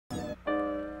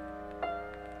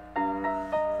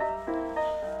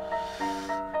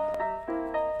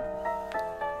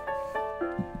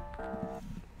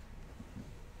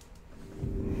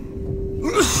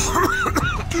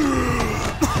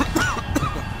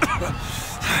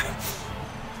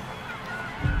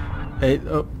Hey,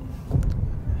 oh.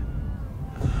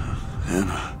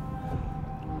 Anna.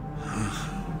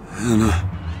 Anna.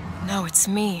 No, it's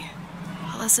me.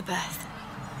 Elizabeth.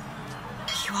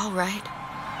 You all right?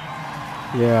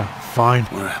 Yeah, fine.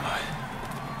 Where am I?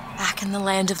 Back in the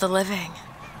land of the living.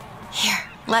 Here,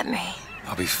 let me.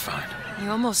 I'll be fine. You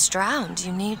almost drowned.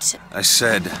 You need to... I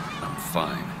said I'm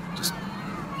fine. Just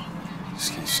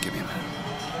give me a minute.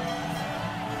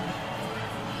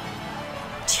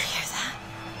 Do you hear that?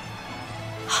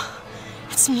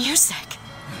 It's music.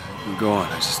 Go on.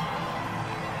 I just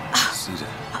need to...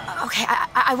 Okay,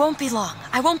 I won't be long.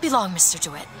 I won't be long, Mr.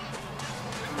 DeWitt.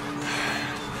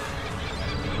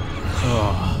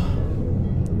 Oh.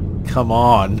 Come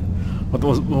on. What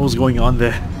was going on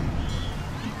there?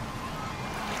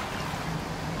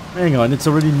 Hang on, it's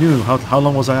already noon. How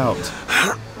long was I out?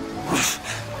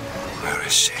 Where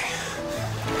is she?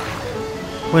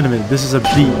 Wait a minute, this is a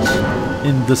beach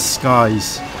in the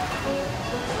skies.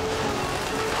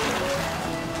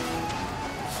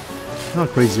 Not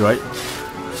crazy, right?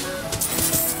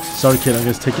 Sorry kid, I'm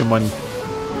gonna take your money.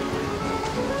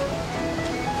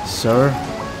 Sir?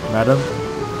 Madam?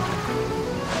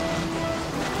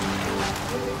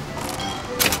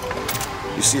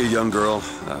 You see a young girl,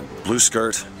 blue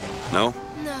skirt? No?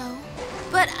 No.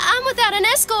 But I'm without an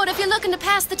escort if you're looking to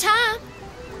pass the time.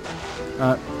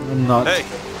 I'm not. Hey,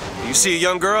 you see a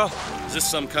young girl? Is this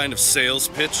some kind of sales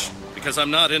pitch? Because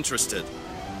I'm not interested.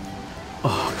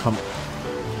 Oh, come.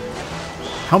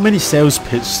 How many sales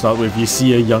pitch start with you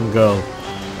see a young girl?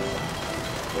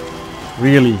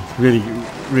 Really,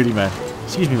 man.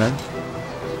 Excuse me, man.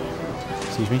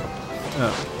 Excuse me.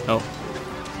 Oh.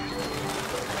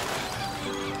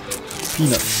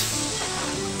 Peanuts.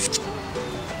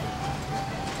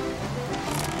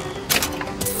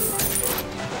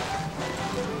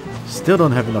 Still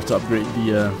don't have enough to upgrade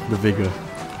the vigor.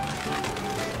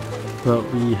 But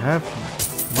we have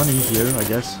money here, I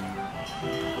guess.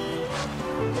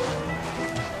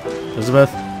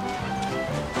 Elizabeth.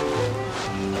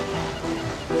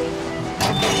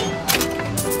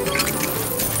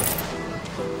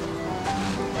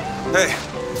 Hey,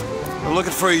 I'm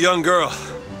looking for a young girl.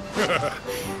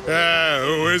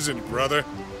 Who isn't, brother?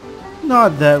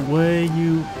 Not that way,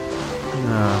 you...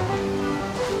 No.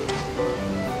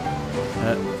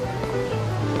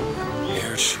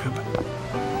 Airship.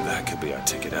 That could be our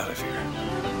ticket out of here.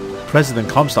 President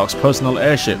Comstock's personal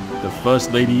airship. The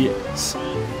First Lady's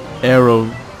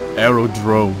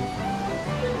aerodrome.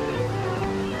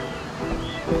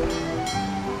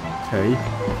 Okay.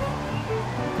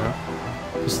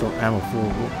 Pistol ammo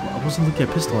full. I wasn't looking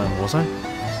at pistol ammo, was I?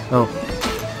 Oh.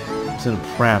 It's in a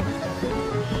pram.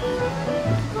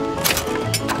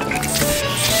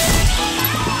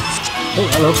 Oh,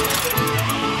 hello.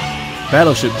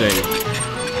 Battleship Day.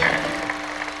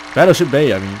 Battleship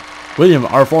Bay, I mean. William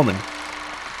R. Foreman.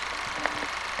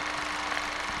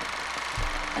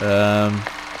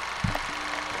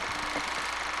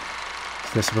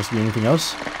 Is there supposed to be anything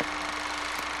else?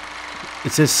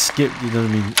 It says skip, it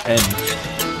doesn't mean end.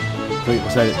 Wait,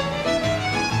 was that it?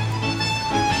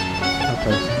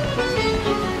 Okay.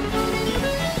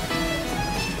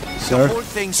 Sir? The whole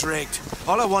thing's rigged.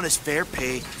 All I want is fair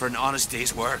pay for an honest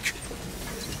day's work.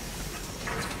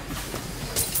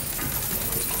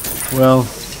 Well,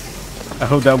 I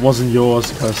hope that wasn't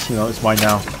yours, because, you know, it's mine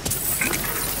now.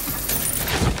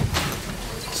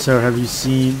 Sir, have you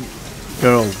seen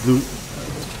girl,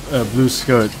 blue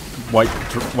skirt,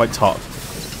 white top?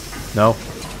 No?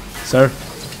 Sir?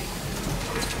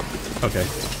 Okay.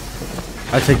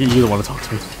 I take it you don't want to talk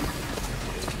to me.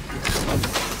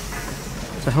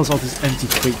 What the hell's all this empty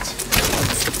crate?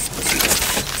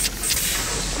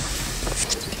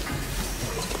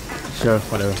 Sure,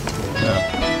 whatever. No.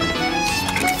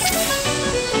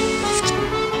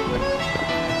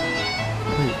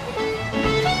 Wait.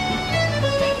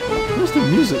 Where's the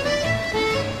music?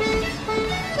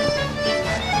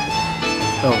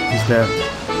 Oh, he's there.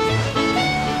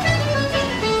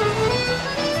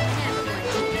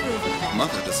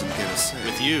 Mother doesn't get a say.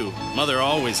 With you, Mother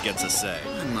always gets a say.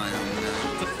 In my own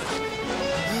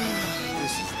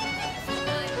This is...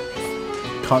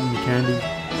 Cotton candy.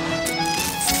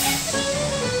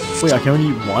 Wait, I can only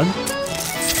eat 1? 2,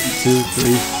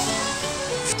 3.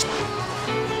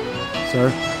 Sir?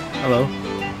 Hello?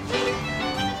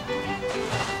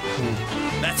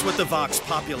 That's what the Vox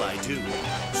Populi do.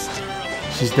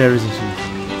 She's there, isn't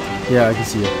she? Yeah, I can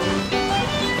see it.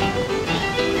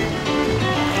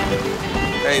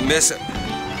 Hey, miss it.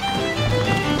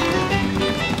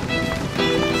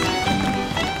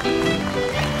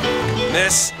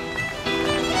 Miss.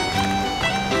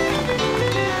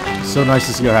 So nice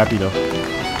to see her happy though.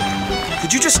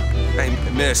 Could you just... Hey,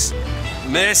 Miss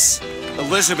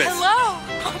Elizabeth. Hello.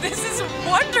 Oh, this is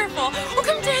wonderful. Well,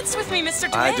 come dance with me, Mr.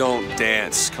 DeWitt. I don't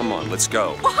dance. Come on, let's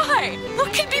go. Why?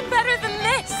 What could be better than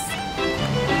this?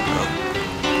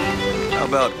 How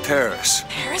about Paris?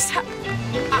 Paris?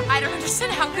 I don't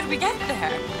understand. How could we get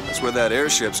there? That's where that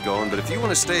airship's going, but if you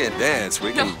want to stay and dance,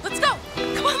 we can... No, let's go.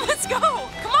 Come on, let's go.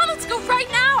 Come on, let's go right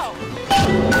now.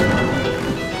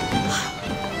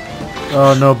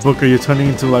 Oh no, Booker, you're turning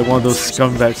into like one of those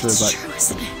scumbags that's like... True,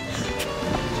 isn't it?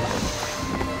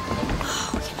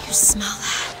 Oh, can you smell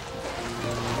that?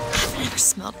 I've never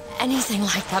smelled anything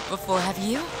like that before, have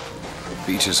you?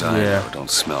 Beaches I Yeah. know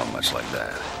don't smell much like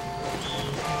that.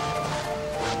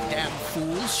 Damn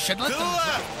fools should let them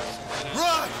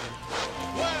Run!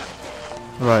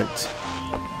 Right.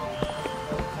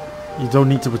 You don't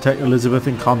need to protect Elizabeth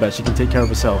in combat. She can take care of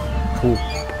herself. Cool.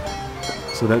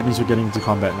 So that means we're getting into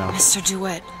combat now. Mr.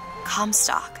 DeWitt,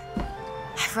 Comstock.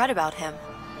 I've read about him.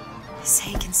 They say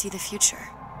he can see the future.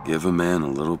 Give a man a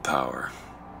little power.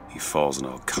 He falls in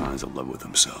all kinds of love with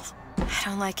himself. I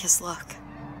don't like his look.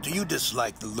 Do you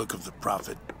dislike the look of the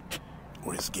prophet?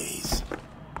 Or his gaze?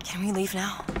 Can we leave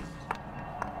now?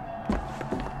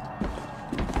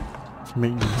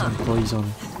 Maintenance employees on.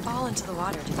 Fall into the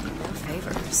water did you no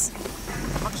favors.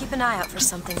 I'll keep an eye out for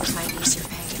something that might ease your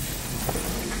pain.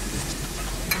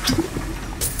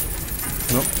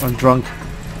 Nope, I'm drunk.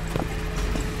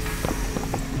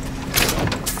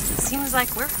 Seems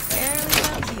like we're fairly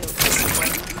well healed this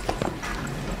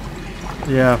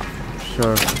way. Yeah,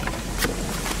 sure.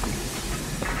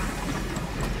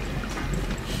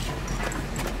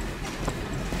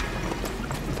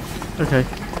 Okay. I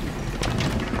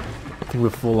think we're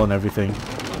full on everything.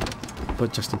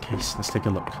 But just in case, let's take a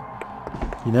look.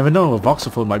 You never know, a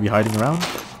voxophone might be hiding around.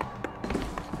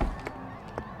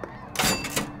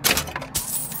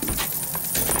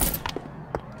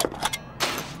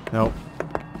 Nope.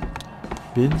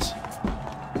 Bins?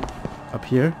 Up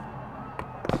here?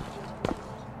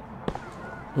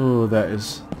 Oh, that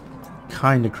is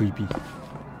kinda creepy.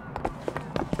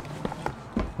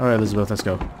 Alright, Elizabeth, let's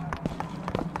go.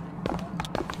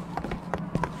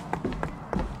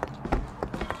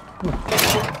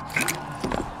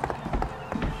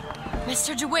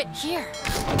 Mr. DeWitt, here.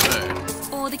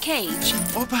 Or the cage.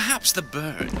 Or perhaps the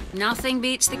bird. Nothing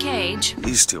beats the cage.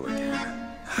 These two again.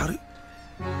 How do...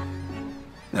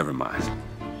 Never mind.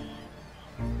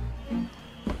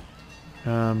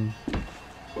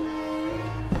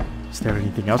 Is there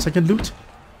anything else I can loot?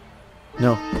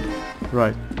 No.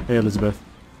 Right. Hey, Elizabeth.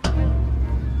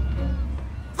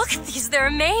 Look at these, they're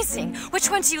amazing. Which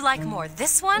one do you like more,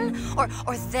 this one or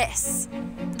this?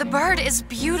 The bird is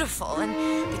beautiful and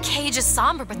the cage is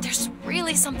somber, but there's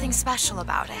really something special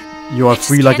about it. You are I just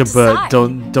free like a can't bird.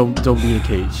 decide. Don't be in a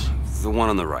cage. The one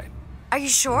on the right. Are you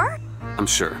sure? I'm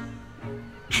sure.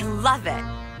 I love it.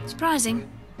 Surprising.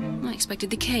 I expected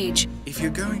the cage. If you're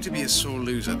going to be a sore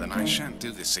loser, then I shan't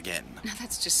do this again. Now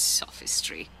that's just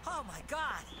sophistry. Oh my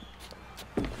god.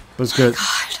 What's good?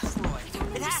 God,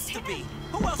 It has to be.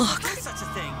 Who else Look. would do such a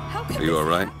thing? Are you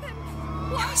alright?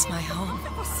 it was my home.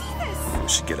 We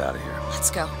should get out of here.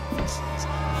 Let's go.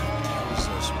 Tells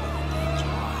us when the danger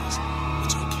lies.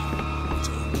 It's okay. It's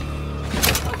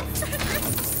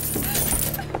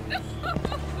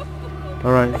okay.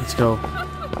 Alright, let's go.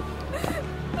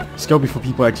 Let's go before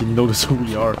people actually notice who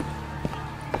we are.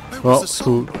 Well,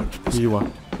 who you are.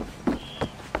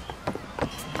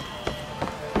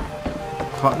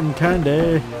 Cotton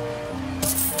candy.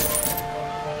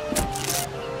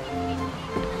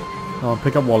 Oh,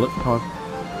 pick up wallet. Come on.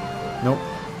 Nope.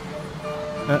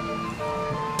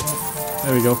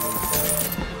 There we go.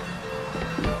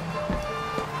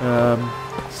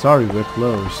 Sorry, we're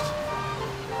closed.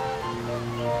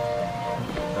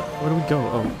 Where do we go?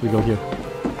 Oh, we go here.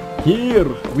 Here!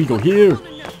 We go here!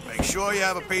 Make sure you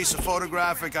have a piece of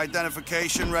photographic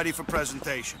identification ready for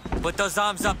presentation. Put those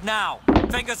arms up now.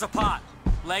 Fingers apart.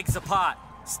 Legs apart.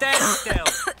 Stand still.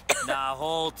 Now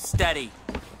hold steady.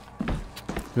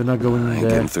 We're not going I ain't there.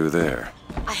 getting through there.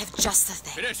 I have just the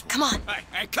thing. This Come on.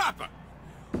 Hey, copper!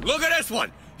 Look at this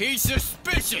one! He's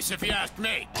suspicious, if you ask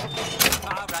me.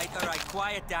 All right.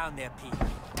 Quiet down there, Pete.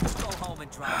 Let's go home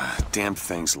and drive. Damn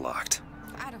thing's locked.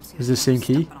 Is this the same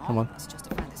key? Come on.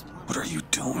 What are you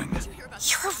doing?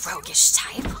 You're a roguish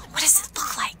type. What does it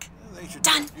look like?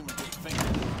 Done.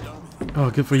 Oh,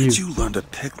 good for you. Did you learn to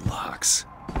pick locks?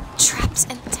 Trapped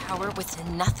in a tower with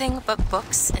nothing but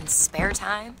books and spare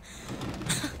time?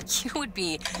 You would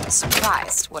be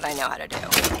surprised what I know how to do.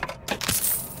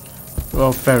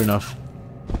 Well, fair enough.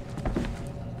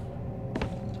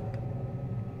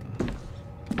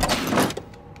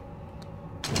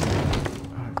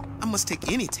 must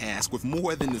take any task with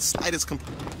more than the slightest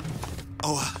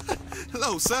Oh,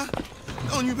 hello, sir.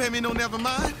 Don't you pay me no never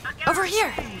mind? Over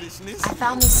here. I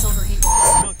found these silver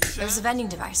eagles. There's a vending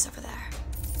device over there.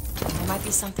 There might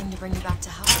be something to bring you back to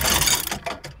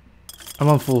health. I'm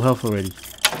on full health already.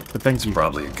 But thank you.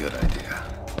 Probably a good idea.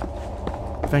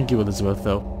 Thank you, Elizabeth,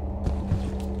 though.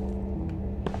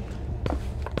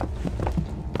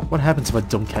 What happens if I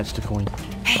don't catch the coin?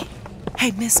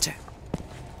 Hey, mister.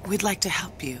 We'd like to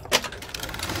help you.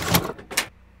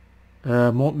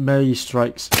 More Mary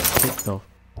strikes. Though.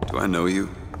 Do I know you?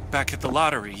 Back at the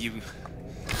lottery,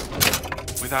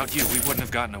 without you, we wouldn't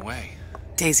have gotten away.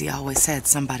 Daisy always said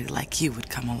somebody like you would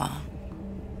come along.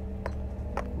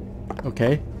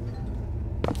 Okay.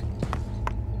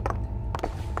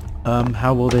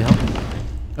 How will they help me?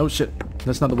 Oh shit,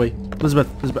 that's not the way. Elizabeth,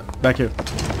 back here.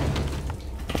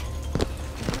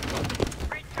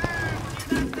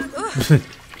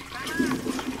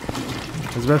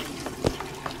 Elizabeth?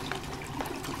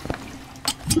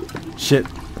 Shit.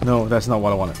 No, that's not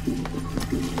what I wanted.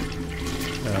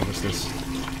 What's this?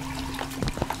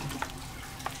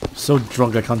 So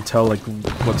drunk I can't tell like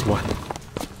what's what.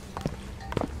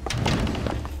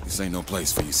 This ain't no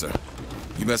place for you, sir.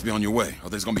 You best be on your way, or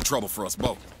there's gonna be trouble for us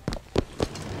both.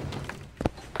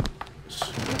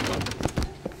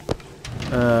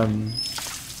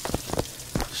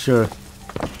 Sure.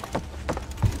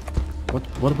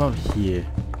 What about here?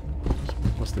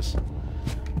 What's this?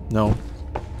 No.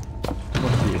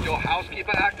 What here? Is your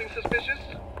housekeeper acting suspicious?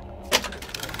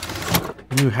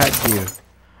 New hat gear.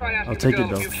 I'll take it A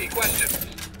though. few key questions,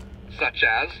 such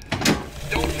as,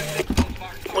 don't you think those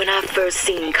boxes... When I first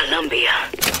seen Columbia,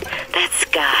 that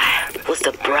sky was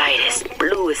the brightest,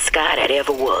 bluest sky that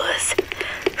ever was.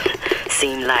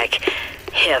 Seemed like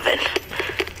heaven.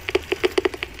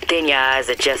 Then your eyes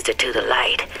adjusted to the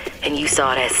light, and you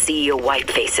saw that sea of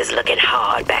white faces looking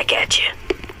hard back at you.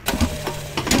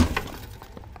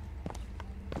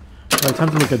 Alright, time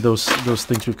to look at those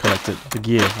things we've collected. The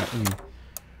gear.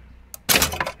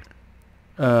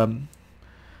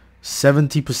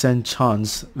 70%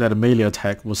 chance that a melee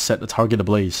attack will set the target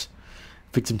ablaze.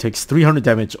 Victim takes 300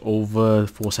 damage over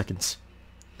 4 seconds.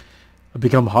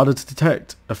 Become harder to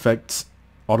detect. Affects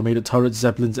automated turrets,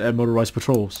 zeppelins, and motorized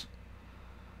patrols.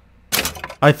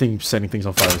 I think setting things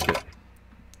on fire is good.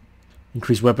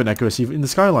 Increase weapon accuracy in the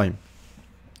skyline.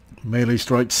 Melee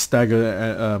strikes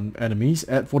stagger enemies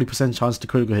at 40% chance to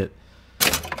critical hit.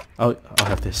 I'll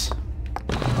have this.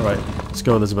 Alright, let's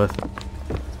go, Elizabeth.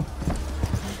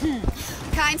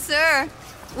 Kind sir,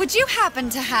 would you happen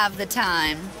to have the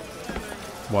time?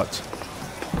 What?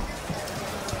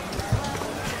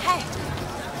 Hey,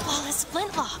 Flawless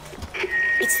Flintlock.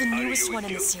 It's the newest one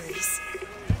in the series.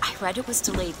 I read it was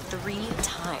delayed 3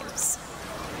 times.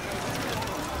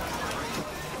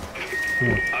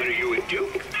 Are you a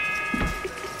duke?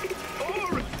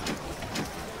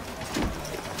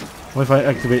 What if I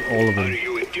activate all of them? Are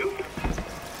you a duke?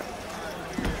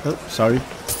 Oh, sorry.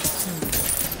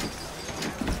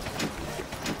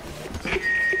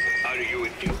 Are you a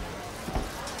duke?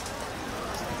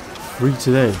 Free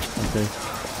today. Okay.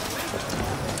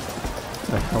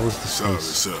 The hell is this Sorry, place?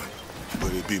 sir,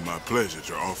 but it'd be my pleasure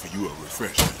to offer you a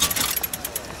refreshment.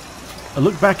 A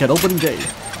look back at opening day.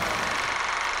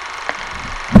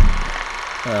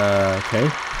 Okay.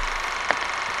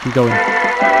 Keep going.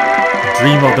 The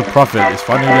dream of the prophet is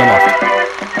finally aloft.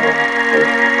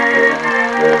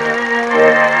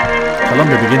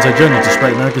 Columbia begins her journey to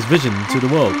spread America's vision to the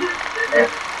world.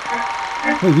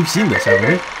 Wait, we've seen this, haven't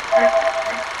we?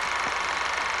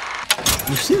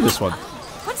 We've seen this one.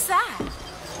 What's that?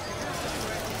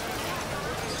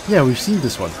 Yeah, we've seen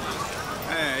this one.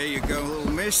 There you go,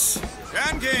 little miss.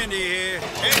 Cotton candy here.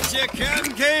 It's your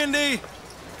cotton candy.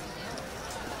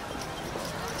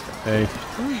 Hey.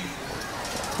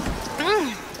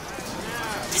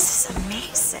 This is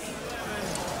amazing.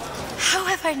 How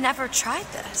have I never tried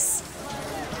this?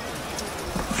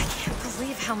 I can't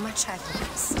believe how much I've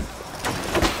missed.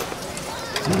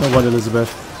 You know what,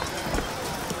 Elizabeth?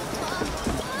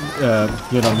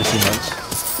 You're not missing much.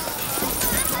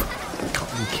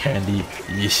 Cotton candy.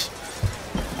 Yeesh.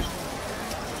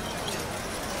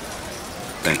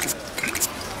 Thank you.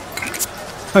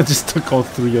 I just took all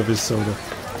 3 of his soda.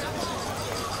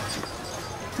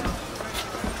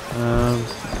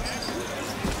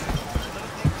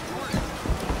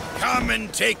 Come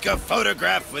and take a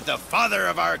photograph with the father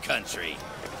of our country.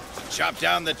 Chop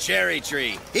down the cherry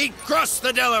tree. He crossed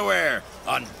the Delaware.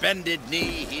 On bended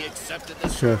knee, he accepted the...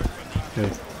 Sure. Okay.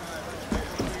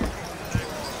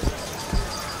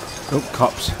 Oh,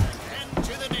 cops.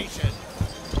 To the nation.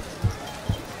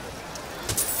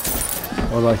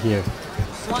 What about here?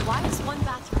 Why is one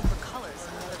bathroom for colors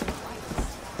and another for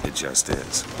whites? It just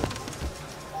is.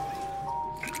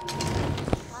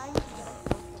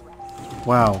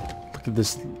 Wow, look at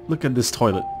this. Look at this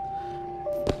toilet.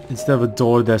 Instead of a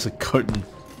door, there's a curtain.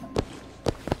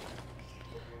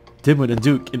 Dimwit and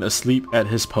Duke in asleep at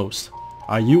his post.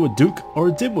 Are you a Duke or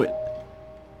a Dimwit?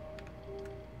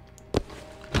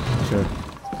 Sure.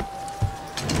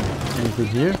 Anything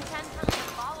here?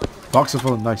 Box of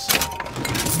phone, nice.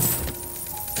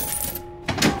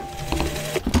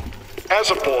 As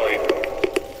a boy,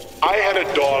 I had a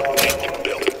dog named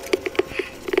Bill.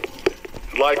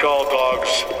 Like all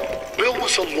dogs, Bill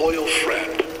was a loyal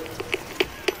friend.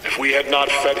 If we had not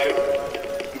fed him,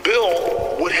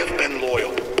 Bill would have been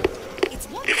loyal.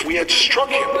 If we had struck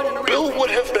him, Bill would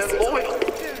have been loyal.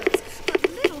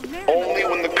 Only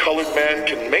when the colored man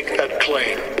can make that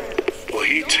claim will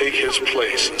he take his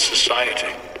place in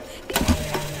society.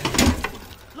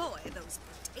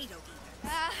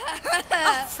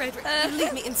 Oh, Frederick, you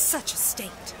leave me in such a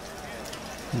state.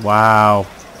 Wow.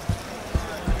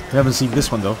 We haven't seen this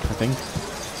one though, I think.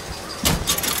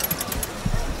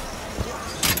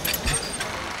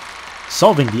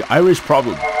 Solving the Irish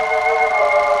problem.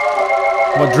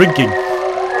 What drinking?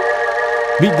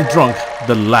 Meet the drunk,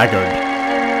 the laggard.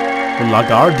 The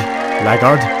laggard?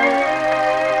 Laggard?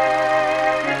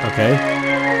 Okay.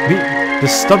 Meet the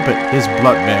stumpet, his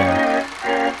blood man.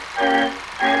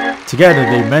 Together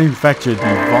they manufactured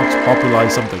the Vox Populi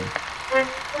something.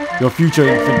 Your future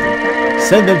infinity.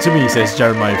 Send them to me, says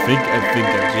Jeremiah Fink at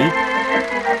FinkMG.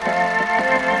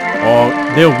 Or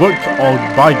they'll work, or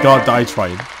by God die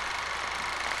trying.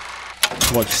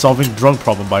 What, solving drunk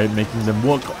problem by making them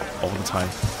work all the time.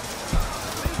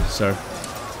 Sir.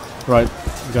 Right,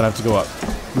 we're gonna have to go up.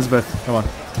 Elizabeth, come on.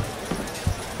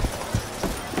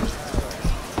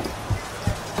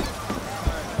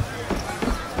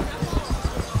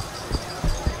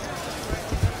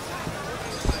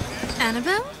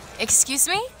 Annabelle? Excuse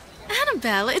me?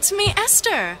 Annabelle, it's me,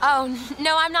 Esther. Oh,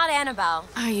 no, I'm not Annabelle.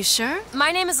 Are you sure?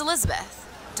 My name is Elizabeth.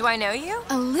 Do I know you?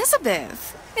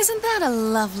 Elizabeth? Isn't that a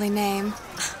lovely name?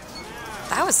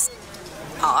 That was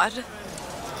odd.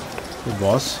 It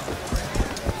was.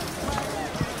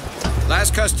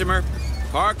 Last customer.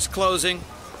 Park's closing.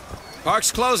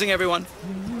 Park's closing, everyone.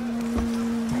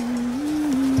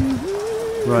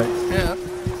 Right. Yeah,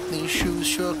 these shoes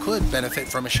sure could benefit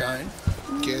from a shine.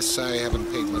 Guess I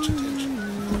haven't paid much attention.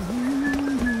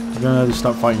 We're gonna have to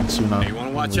start fighting soon now. You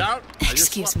wanna watch out?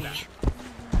 Excuse me.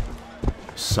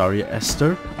 Sorry,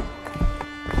 Esther.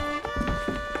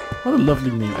 What a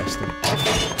lovely name, Esther.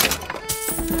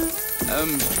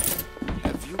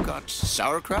 Have you got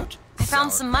sauerkraut? I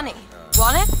found some money.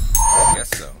 Want it? I guess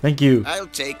so. Thank you. I'll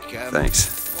take,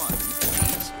 Thanks. one,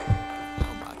 please.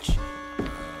 How much?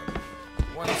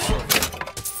 One silver.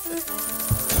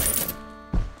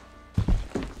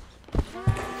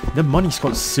 The money's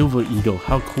called Silver Eagle.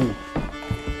 How cool.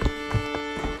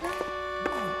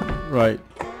 Right.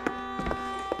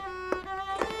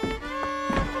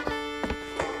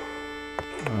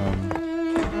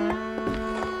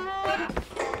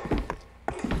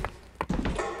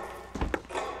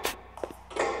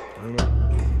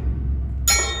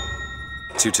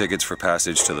 Two tickets for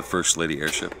passage to the First Lady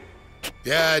airship.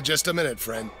 Yeah, just a minute,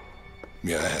 friend.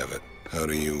 Yeah, I have it. How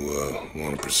do you,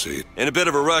 want to proceed? In a bit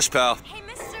of a rush, pal. Hey,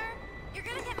 mister. You're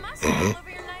gonna get mustard all over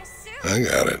your nice suit. I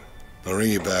got it. I'll ring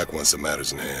you back once the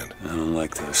matter's in hand. I don't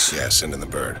like this. Yeah, send in the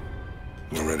bird.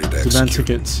 We're ready to Demand execute.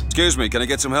 tickets. Excuse me, can I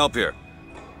get some help here?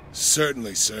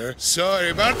 Certainly, sir.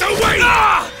 Sorry about the wait!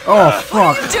 Oh, fuck.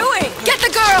 What are you doing? Get the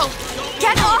girl!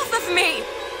 Get off of me!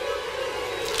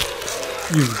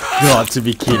 You've got to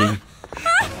be kidding.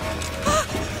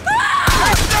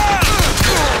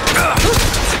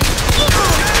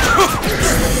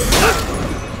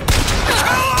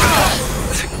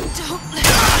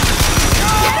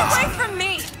 Get away from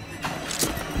me!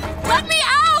 Let me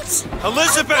out!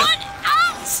 Elizabeth! I want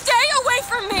out! Stay away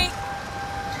from me!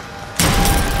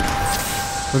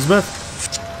 Elizabeth?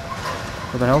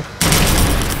 What the hell?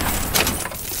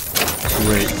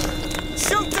 Great.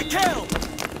 Shoot to kill!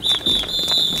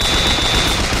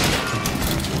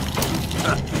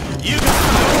 You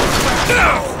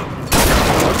got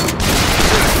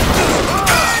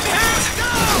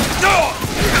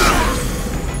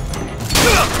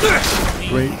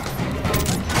Great.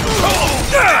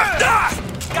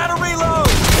 Gotta reload!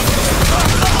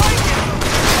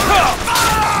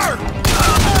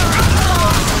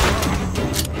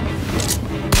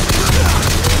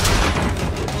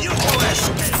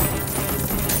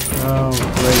 Oh,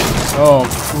 great. Oh,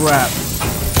 crap.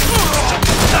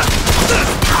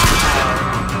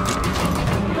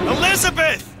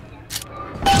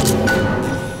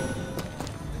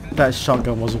 that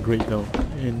shotgun wasn't great though.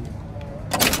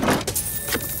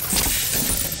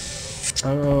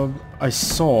 I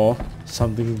saw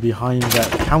something behind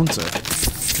that counter,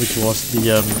 which was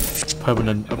the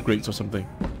permanent upgrades or something.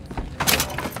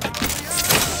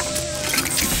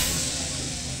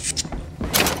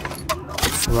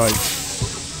 Right.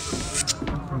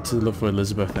 Need to look for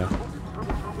Elizabeth now.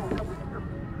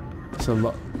 It's a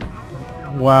lot.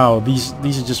 Wow, these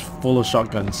are just full of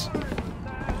shotguns.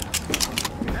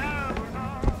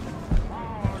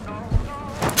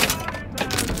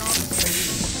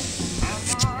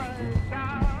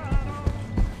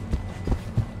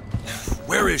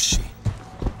 Where is she?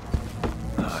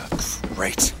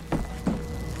 Great.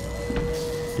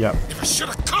 Yep. I should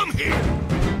have come here.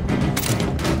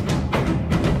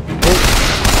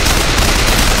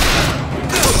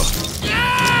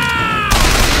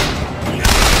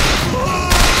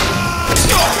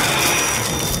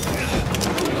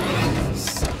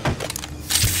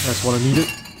 That's what I needed.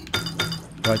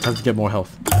 Right, time to get more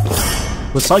health.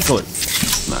 Recycle it.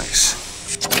 Nice.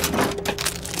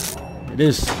 It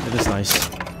is nice.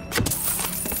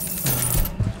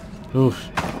 Oof.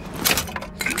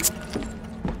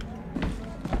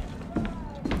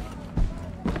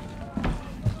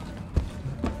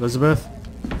 Elizabeth.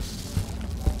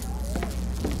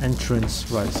 Entrance.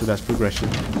 Right, so that's progression.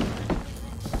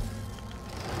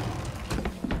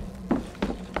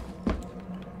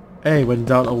 Hey, when in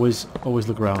doubt, always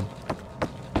look around.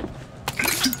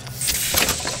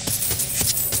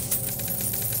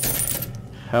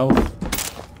 Health.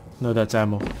 No, that's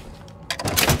ammo.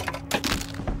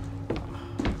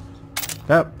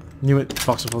 Yep, knew it.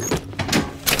 Foxapole.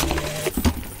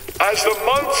 As the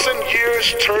months and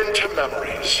years turned to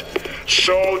memories,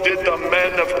 so did the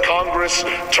men of Congress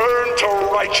turn to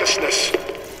righteousness.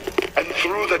 And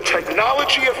through the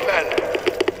technology of men,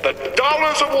 the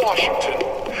dollars of Washington,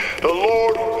 the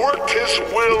Lord worked his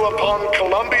will upon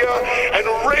Columbia and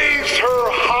raised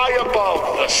her high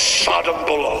above the Sodom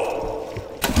below.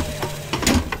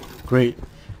 Great.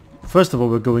 First of all,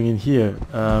 we're going in here.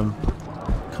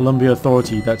 Columbia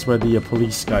Authority, that's where the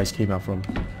police guys came out from.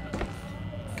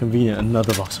 Convenient,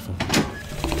 another voxophone.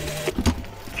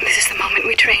 This is the moment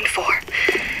we trained for.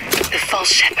 The false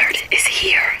shepherd is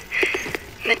here.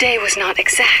 The day was not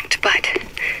exact, but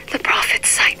the prophet's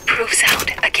sight proves out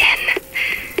again.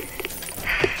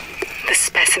 The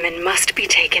specimen must be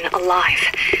taken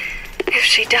alive. If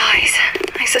she dies,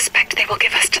 I suspect they will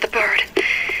give us to the bird.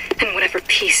 And whatever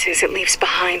pieces it leaves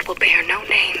behind will bear no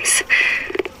names.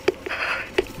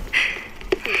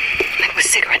 That was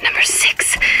cigarette number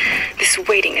 6. This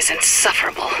waiting is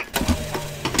insufferable.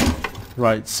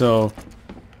 Right, so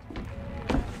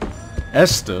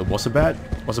Esther was a bad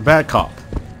cop.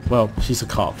 Well, she's a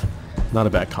cop, not a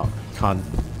bad cop. Can't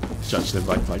judge them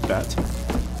like that.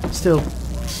 Still,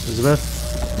 Elizabeth.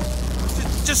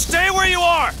 Just stay where you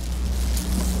are.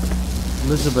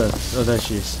 Elizabeth, oh there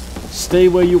she is. Stay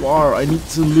where you are. I need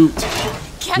to loot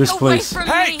this place.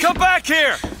 Hey, come back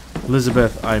here!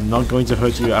 Elizabeth, I'm not going to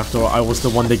hurt you. After all, I was the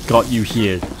one that got you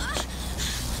here.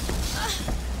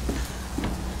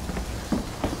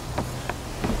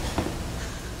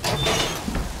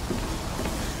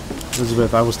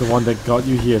 Elizabeth, I was the one that got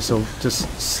you here, so just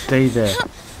stay there.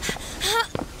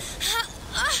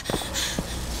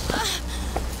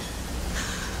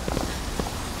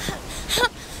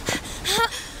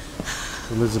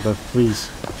 Elizabeth, please.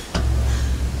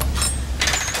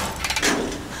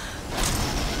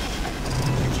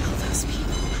 Kill those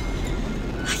people.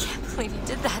 I can't believe you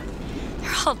did that.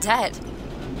 They're all dead.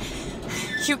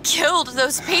 You killed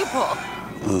those people.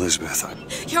 Elizabeth,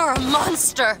 You're a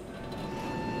monster.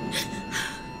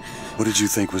 what did you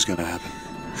think was gonna happen?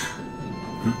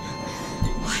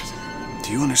 What?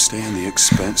 Do you understand the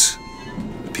expense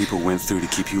that people went through to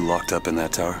keep you locked up in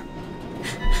that tower?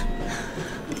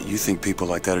 You think people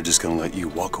like that are just gonna let you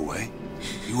walk away?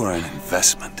 You are an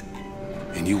investment,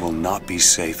 and you will not be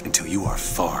safe until you are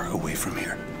far away from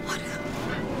here.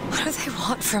 What do they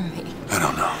want from me? I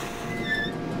don't know.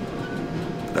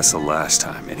 That's the last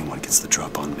time anyone gets the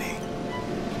drop on me.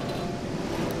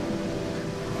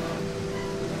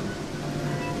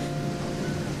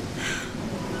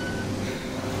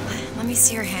 Let me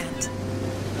see your hand.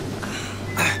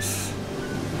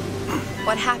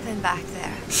 What happened back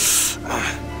there?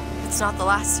 It's not the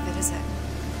last of it, is it?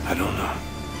 I don't know.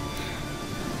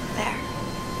 There.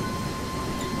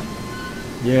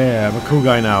 Yeah, I'm a cool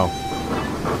guy now.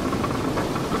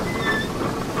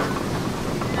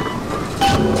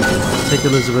 Take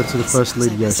Elizabeth to the First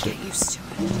Lady airship. Get used to it.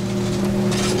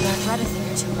 I've read a thing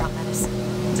or two about medicine.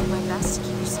 I'll do my best to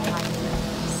keep you supplied with it.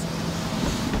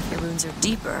 If your wounds are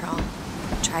deeper, I'll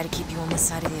try to keep you on this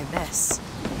side of the abyss.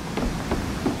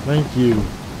 Thank you,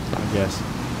 I guess.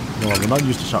 No, I will not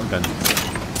use the shotgun.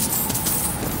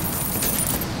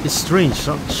 It's strange,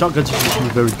 shotguns usually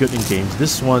be very good in games.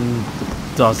 This one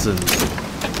doesn't.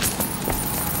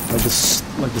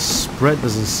 Like the spread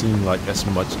doesn't seem like as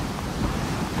much.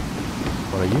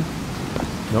 What are you?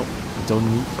 Nope,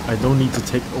 I don't need to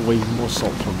take away more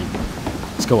salt from me.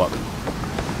 Let's go up.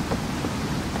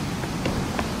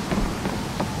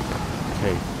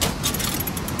 Okay.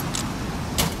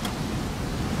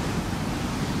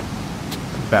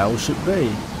 Battleship Bay.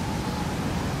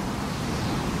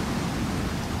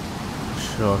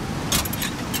 Sure.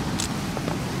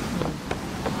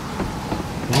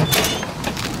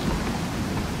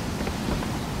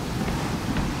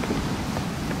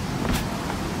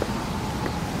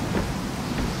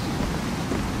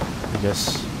 I guess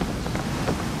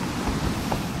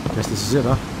this is it,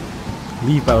 huh?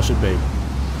 Leave Bioshock Bay.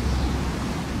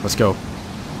 Let's go.